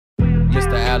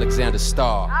Mr. Alexander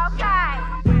Starr.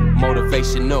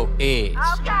 Motivational edge.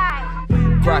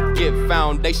 Crockett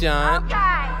Foundation.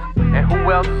 And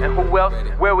who else?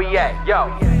 Where we at? Yo.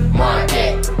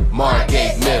 Margate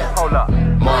Middle. Hold up.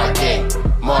 Margate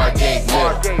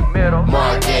Middle.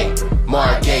 Margate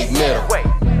Middle. Wait.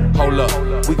 Hold up,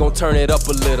 we gon' turn it up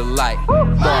a little like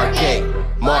Margate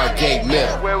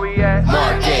Middle. Where we at?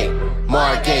 Margate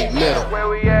Middle. Where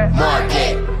we at?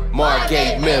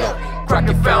 Margate Middle.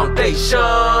 Crockett Foundation,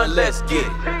 let's get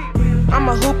it. I'm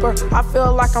a hooper, I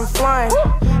feel like I'm flying.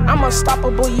 I'm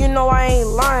unstoppable, you know I ain't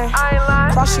lying.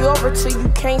 Cross you over till you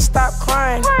can't stop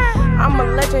crying. I'm a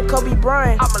legend, Kobe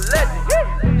Bryant. I'm a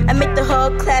legend. I make the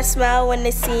whole class smile when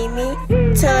they see me.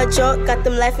 Tell a joke, got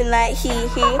them laughing like he.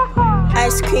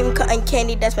 Ice cream, cotton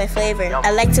candy, that's my flavor.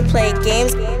 I like to play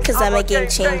games, cause I'm a game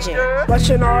changer.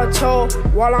 Watching Naruto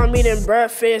while I'm eating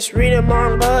breakfast. Reading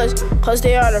mangas, cause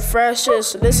they are the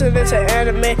freshest. Listening to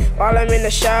anime while I'm in the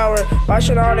shower.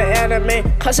 Watching all the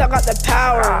anime, cause I got the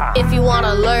power. If you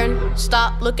wanna learn,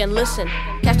 stop, look and listen.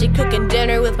 Catch me cooking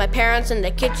dinner with my parents in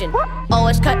the kitchen.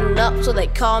 Always cutting up, so they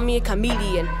call me a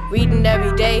comedian. Reading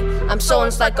every day, I'm so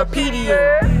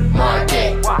encyclopedian.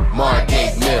 Margate Middle.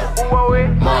 Margate Middle.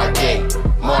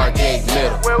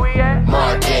 Where we at?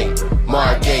 Margate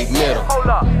Middle. Hold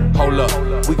up.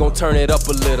 We gon' turn it up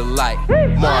a little like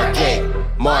Margate Middle.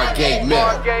 Margate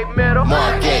Middle.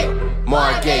 Margate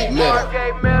Middle.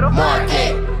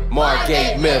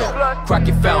 Margate Middle.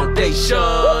 Crockett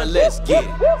Foundation, let's get it.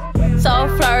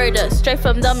 South Florida, straight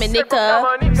from Dominica.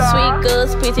 Sweet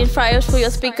girls, spitting fires for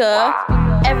your speaker.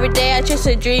 Every day I chase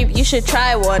a dream, you should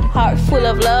try one. Heart full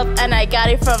of love, and I got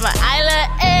it from an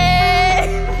island.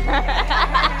 Hey!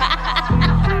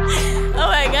 Oh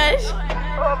my gosh.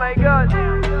 Oh my god.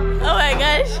 Oh my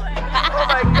gosh. Oh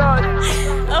my god.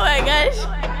 Oh my gosh.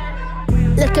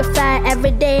 Looking fly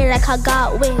every day like I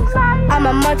got wings. I'm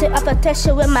a mountain of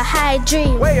protection with my high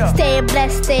dreams. Stay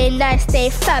blessed, stay nice, stay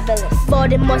fabulous. For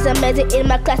the most amazing in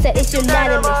my class, it's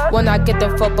unanimous. When I get the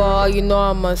football, you know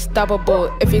I'm unstoppable.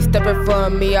 If you step in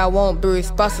front of me, I won't be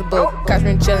responsible. Catch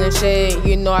me chillin' shade,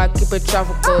 you know I keep it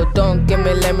tropical. Don't give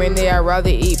me lemonade, I'd rather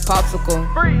eat popsicle.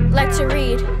 Like to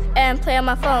read and play on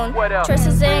my phone.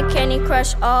 Choices and Candy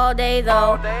Crush all day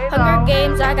though. Hunger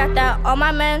Games, I got that on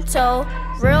my mental.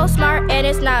 Real smart and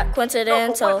it's not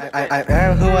coincidental. I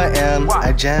am who I am,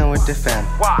 I jam with the fam.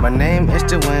 My name is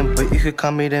the win, but you could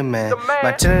call me the man.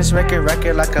 My tennis record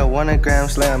like I won a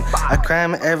Grand Slam. I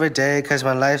cram every day cause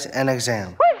my life's an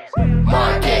exam.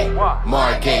 Margate Middle.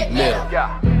 Margate Middle.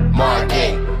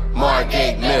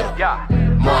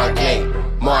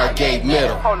 Margate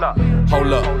Middle. Hold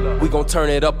up, we gon' turn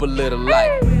it up a little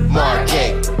like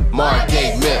Margate Middle.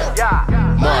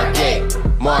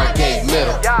 Margate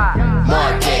Middle.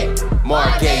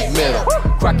 Margate Middle.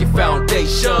 Crockett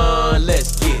Foundation,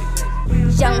 let's get it.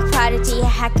 Young prodigy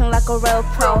hacking like a real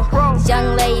pro.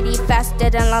 Young lady faster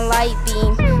than a light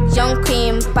beam. Young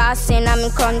queen bossing, I'm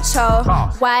in control.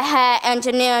 White hat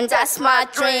engineering, that's my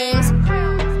dreams.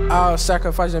 All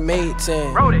sacrificing made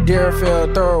 10.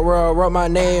 Deerfield, third world, wrote my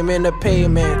name in the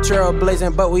pavement.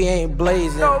 Trailblazing, but we ain't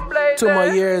blazing. 2 more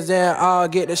years and I'll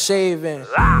get the shaving.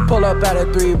 Pull up at a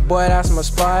 3, boy, that's my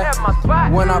spot.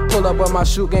 When I pull up with my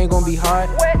shoot game, gon' be hot.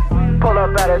 Pull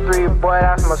up at a 3, boy,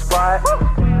 that's my spot.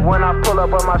 When I pull up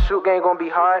with my shoot game, gon' be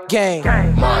hard. Gang.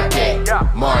 Margate Middle.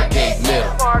 Margate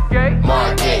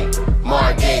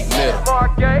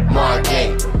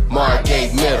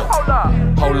Middle.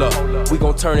 Hold up, we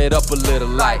gon' turn it up a little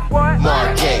like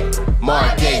Margate Middle.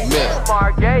 Margate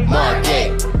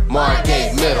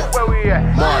Middle. Where we at?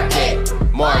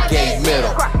 Margate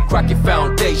Middle. Crockett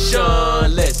Foundation,